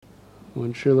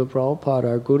When Srila Prabhupada,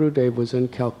 our Gurudev, was in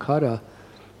Calcutta,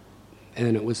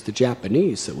 and it was the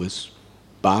Japanese that was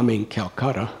bombing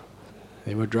Calcutta.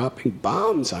 They were dropping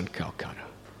bombs on Calcutta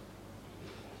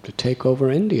to take over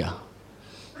India.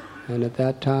 And at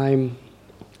that time,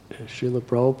 Srila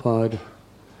Prabhupada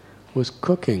was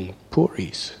cooking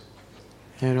puris.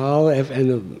 And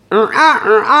the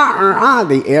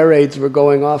air raids were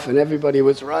going off, and everybody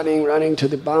was running to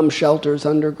the bomb shelters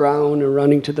underground, or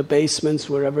running to the basements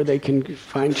wherever they can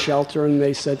find shelter. And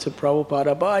they said to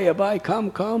Prabhupada, Abai, Abai,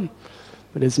 come.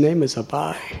 But his name is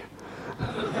Abai.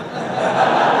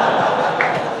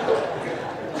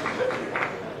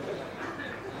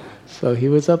 So he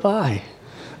was Abai.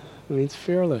 It means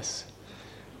fearless.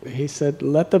 He said,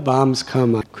 let the bombs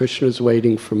come. Krishna's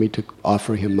waiting for me to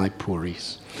offer him my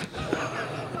puris.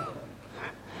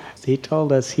 He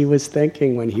told us he was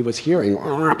thinking when he was hearing,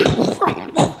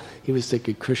 he was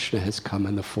thinking, Krishna has come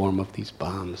in the form of these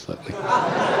bombs. Let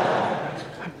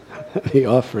me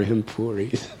offer him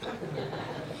puris.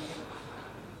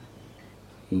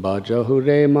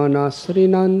 Bhajahure manasri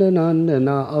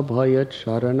nandanandana abhaya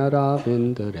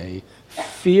charanara.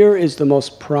 Fear is the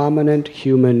most prominent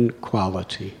human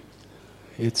quality.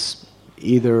 It's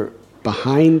either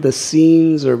behind the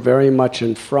scenes or very much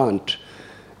in front,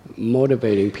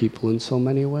 motivating people in so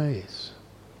many ways.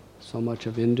 So much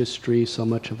of industry, so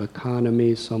much of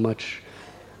economy, so much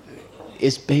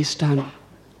is based on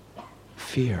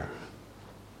fear.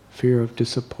 Fear of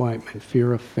disappointment,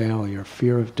 fear of failure,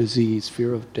 fear of disease,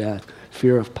 fear of death,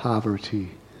 fear of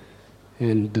poverty.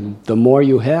 And the more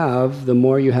you have, the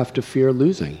more you have to fear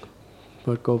losing.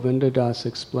 But Govinda Das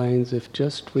explains, if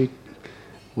just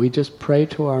we just pray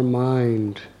to our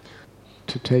mind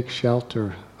to take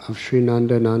shelter of Sri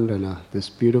Nandanandana, this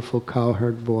beautiful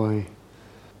cowherd boy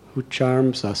who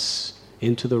charms us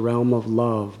into the realm of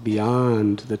love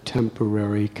beyond the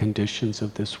temporary conditions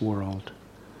of this world,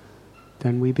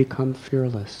 then we become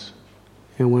fearless.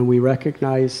 And when we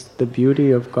recognize the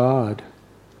beauty of God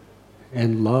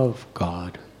and love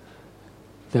God,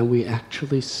 then we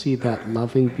actually see that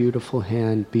loving, beautiful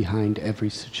hand behind every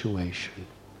situation.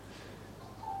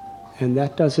 And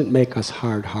that doesn't make us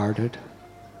hard-hearted.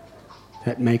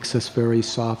 That makes us very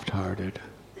soft-hearted.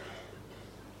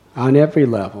 On every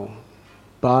level,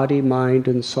 body, mind,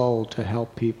 and soul, to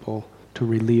help people to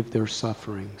relieve their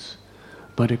sufferings.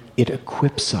 But it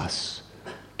equips us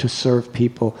to serve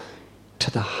people to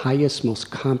the highest,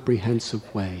 most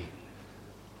comprehensive way.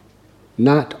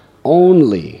 Not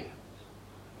only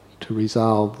to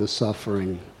resolve the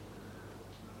suffering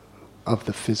of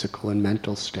the physical and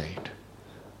mental state,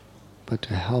 but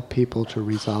to help people to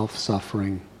resolve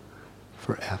suffering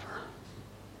forever.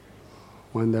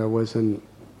 When there was an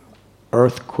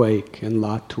earthquake in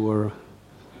Latur,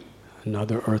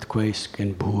 another earthquake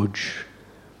in Bhuj,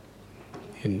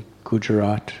 in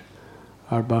Gujarat,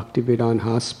 our Bhaktivedanta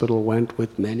hospital went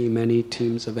with many, many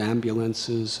teams of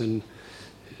ambulances and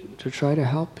to try to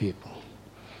help people.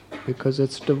 Because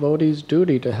it's devotees'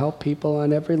 duty to help people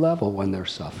on every level when they're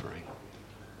suffering.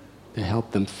 They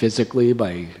help them physically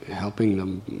by helping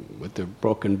them with their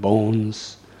broken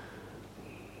bones,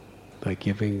 by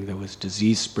giving, there was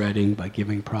disease spreading, by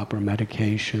giving proper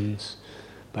medications,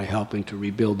 by helping to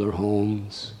rebuild their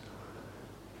homes.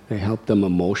 They helped them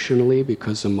emotionally,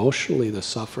 because emotionally the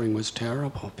suffering was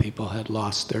terrible. People had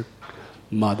lost their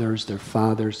mothers, their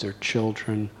fathers, their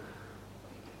children,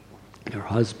 their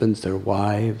husbands, their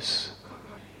wives,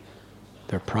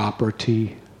 their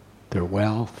property, their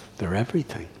wealth, their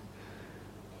everything.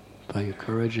 By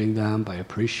encouraging them, by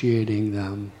appreciating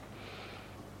them.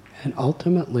 And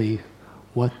ultimately,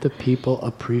 what the people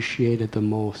appreciated the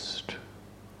most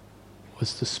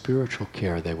was the spiritual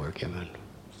care they were given.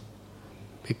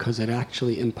 Because it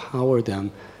actually empowered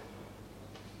them,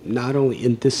 not only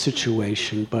in this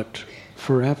situation, but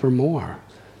forevermore,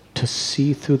 to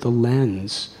see through the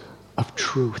lens of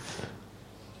truth.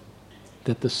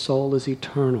 That the soul is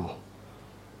eternal,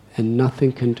 and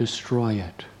nothing can destroy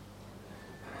it.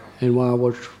 And while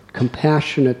we're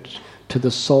compassionate to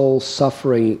the soul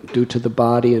suffering due to the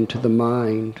body and to the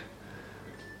mind,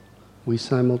 we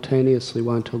simultaneously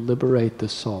want to liberate the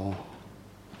soul,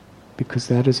 because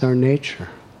that is our nature.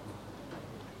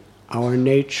 Our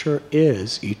nature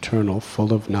is eternal,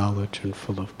 full of knowledge and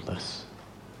full of bliss.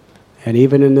 And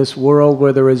even in this world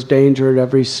where there is danger at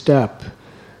every step,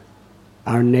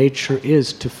 our nature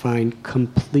is to find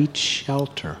complete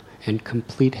shelter and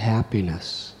complete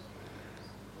happiness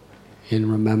in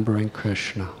remembering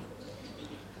Krishna.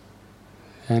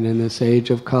 And in this age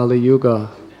of Kali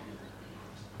Yuga,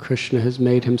 Krishna has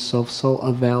made himself so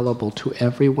available to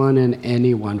everyone and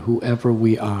anyone, whoever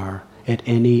we are, at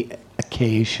any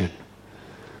occasion.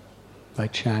 by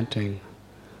chanting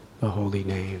the holy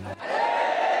name.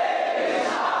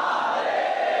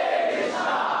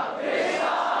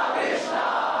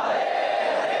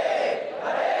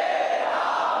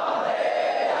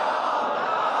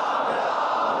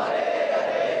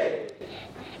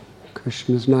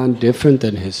 Krishna is not different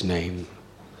than his name,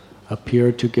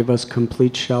 appeared to give us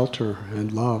complete shelter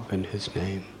and love in his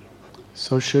name.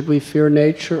 So should we fear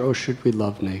nature or should we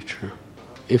love nature?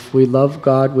 If we love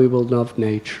God, we will love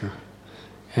nature,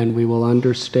 and we will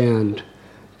understand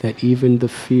that even the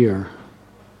fear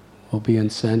will be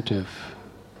incentive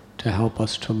to help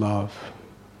us to love,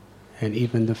 and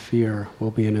even the fear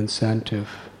will be an incentive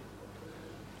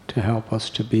to help us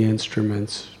to be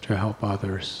instruments to help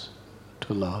others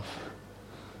to love.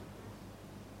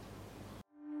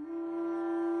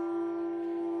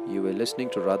 You were listening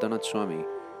to Radhanath Swami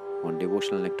on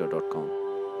devotionalnectar.com.